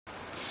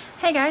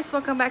Hey guys,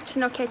 welcome back to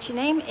No Catchy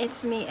Name.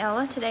 It's me,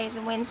 Ella. Today is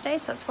a Wednesday,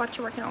 so it's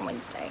Whatcha working on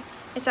Wednesday.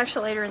 It's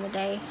actually later in the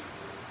day.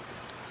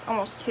 It's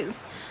almost 2.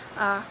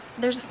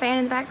 There's a fan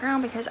in the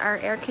background because our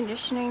air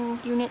conditioning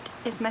unit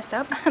is messed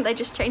up. They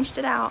just changed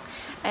it out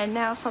and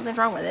now something's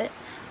wrong with it.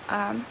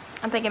 I'm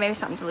thinking maybe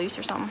something's loose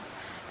or something.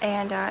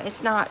 And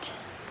it's not,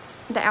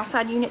 the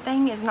outside unit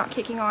thing is not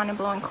kicking on and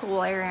blowing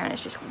cool air in.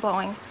 It's just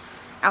blowing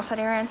outside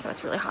air in, so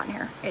it's really hot in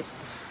here. It's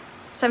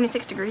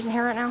 76 degrees in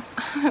here right now,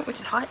 which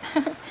is hot.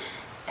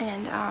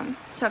 And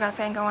so I got a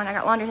fan going. I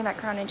got laundry in the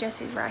background, and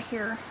Jesse's right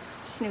here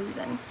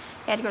snoozing.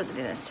 He had to go to the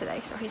dentist today,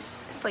 so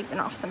he's sleeping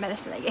off some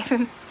medicine they gave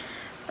him.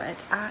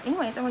 But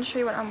anyways, I want to show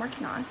you what I'm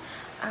working on.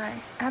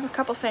 I have a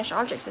couple finished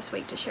objects this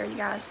week to share with you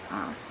guys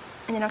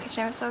in the No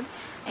Catchy Name episode,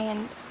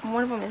 and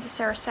one of them is a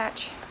Sarah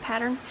Satch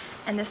pattern,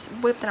 and this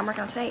WIP that I'm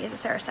working on today is a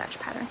Sarah Satch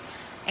pattern.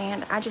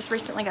 And I just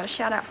recently got a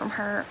shout out from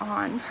her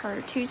on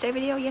her Tuesday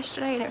video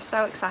yesterday, and it was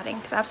so exciting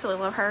because I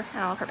absolutely love her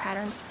and I love her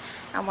patterns.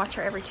 I watch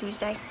her every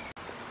Tuesday.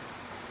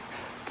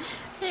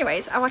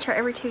 Anyways, I watch her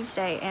every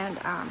Tuesday, and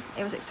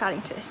it was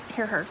exciting to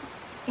hear her,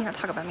 you know,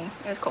 talk about me.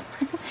 It was cool.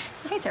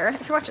 So hey Sarah,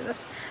 if you're watching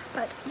this.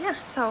 But yeah,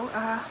 so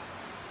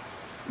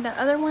the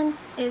other one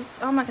is,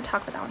 oh, I'm not gonna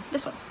talk about that one.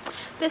 This one.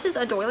 This is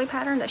a doily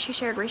pattern that she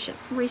shared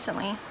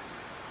recently, I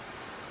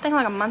think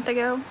like a month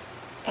ago,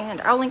 and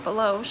I'll link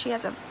below. She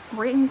has a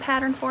written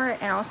pattern for it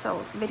and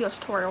also video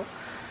tutorial.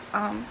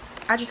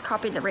 I just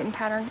copied the written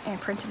pattern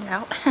and printed it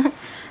out.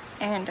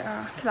 And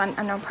because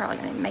I know I'm probably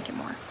going to make it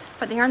more.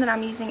 But the yarn that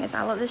I'm using is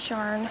I Love This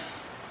Yarn.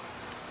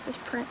 Is this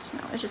Prince? No,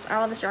 it's just I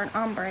Love This Yarn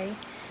Ombre.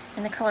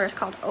 And the color is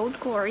called Old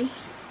Glory.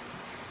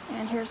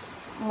 And here's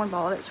one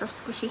ball of it. It's real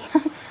squishy.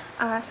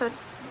 So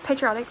it's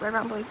patriotic, red, white,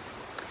 and blue.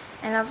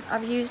 And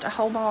I've used a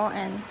whole ball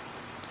and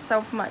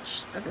so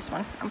much of this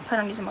one. I'm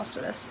planning on using most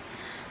of this.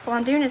 But what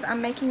I'm doing is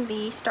I'm making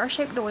the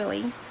star-shaped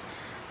doily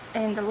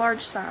in the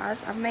large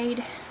size. I've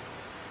made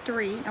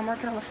 3. I'm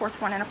working on the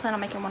 4th one, and I plan on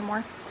making one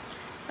more.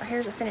 So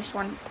here's a finished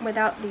one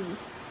without the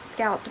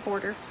scalloped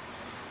border.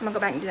 I'm gonna go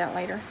back and do that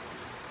later.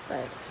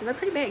 But so they're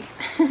pretty big.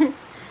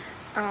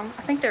 I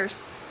think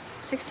there's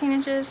 16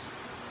 inches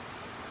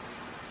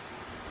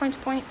point to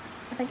point,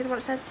 I think is what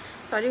it said.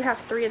 So I do have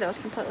 3 of those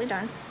completely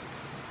done,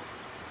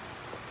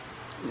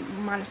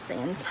 minus the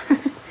ends.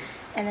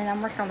 And then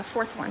I'm working on the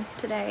 4th one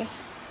today.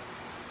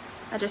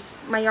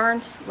 My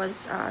yarn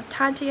was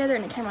tied together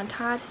and it came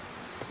untied,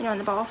 you know, in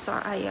the ball. So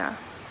I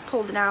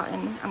pulled it out,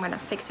 and I'm gonna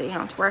fix it, you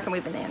know, to where I can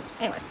weave in the ends.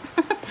 Anyways,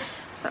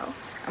 so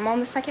I'm on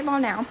the 2nd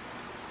ball now.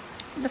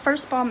 The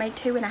 1st ball made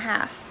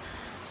 2.5,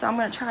 so I'm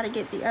gonna try to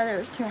get the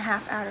other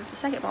 2.5 out of the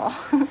 2nd ball.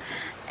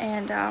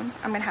 And I'm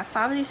gonna have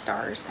 5 of these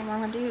stars, and what I'm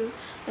gonna do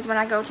is when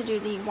I go to do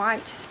the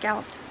white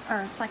scalloped,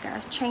 or it's like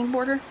a chain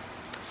border,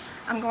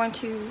 I'm going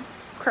to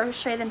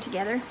crochet them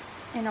together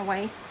in a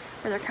way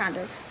where they're kind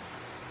of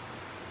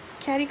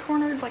catty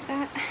cornered like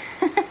that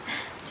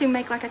to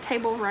make like a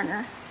table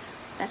runner.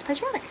 That's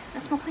patriotic.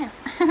 That's my plan.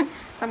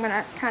 So I'm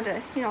gonna kind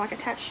of, you know, like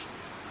attach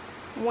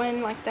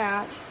one like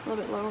that, a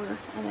little bit lower,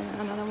 and then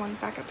another one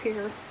back up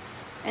here,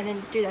 and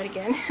then do that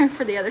again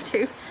for the other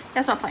 2.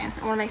 That's my plan.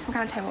 I want to make some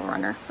kind of table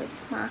runner with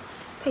my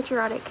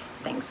patriotic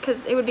things,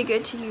 because it would be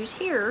good to use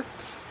here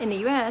in the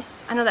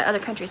US. I know that other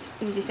countries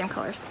use these same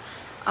colors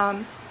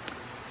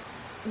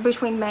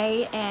between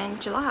May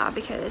and July,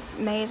 because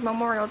May is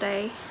Memorial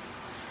Day,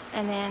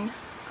 and then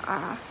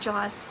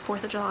July is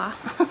 4th of July.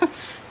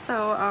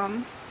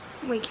 So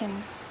we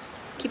can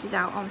keep these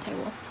out on the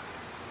table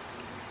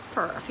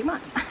for a few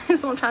months.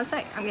 That's what I'm trying to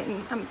say.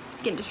 I'm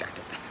getting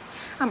distracted.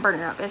 I'm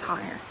burning up. It's hot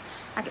in here.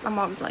 I get my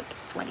mug like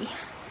sweaty.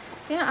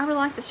 Yeah, I really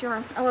like this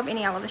yarn. I love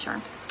this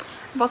yarn.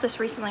 I bought this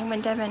recently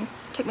when Devin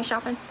took me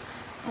shopping,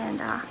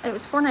 and it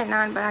was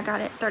 $4.99, but I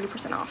got it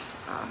 30% off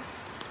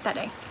that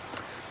day.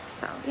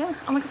 So yeah,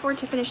 I'm looking forward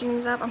to finishing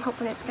these up. I'm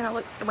hoping it's gonna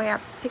look the way I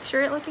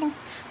picture it looking,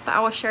 but I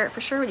will share it for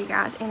sure with you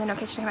guys in the No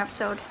Catchy Name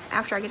episode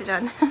after I get it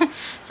done.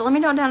 So let me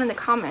know down in the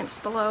comments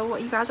below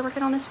what you guys are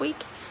working on this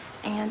week,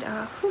 and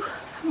whew,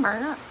 I'm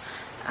burning up.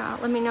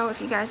 Let me know if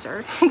you guys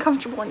are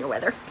comfortable in your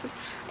weather, because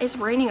it's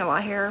raining a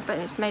lot here, but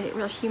it's made it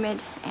real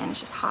humid, and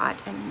it's just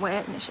hot and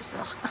wet, and it's just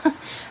ugh.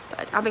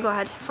 But I'll be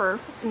glad for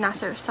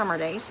nicer summer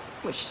days,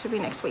 which should be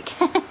next week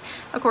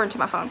according to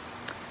my phone.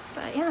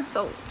 But yeah,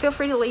 so feel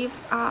free to leave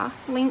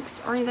links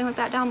or anything like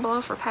that down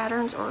below for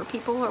patterns or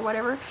people or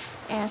whatever,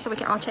 and so we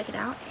can all check it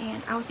out.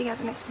 And I will see you guys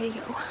in the next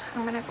video.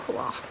 I'm gonna cool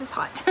off because it's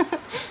hot.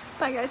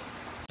 Bye guys.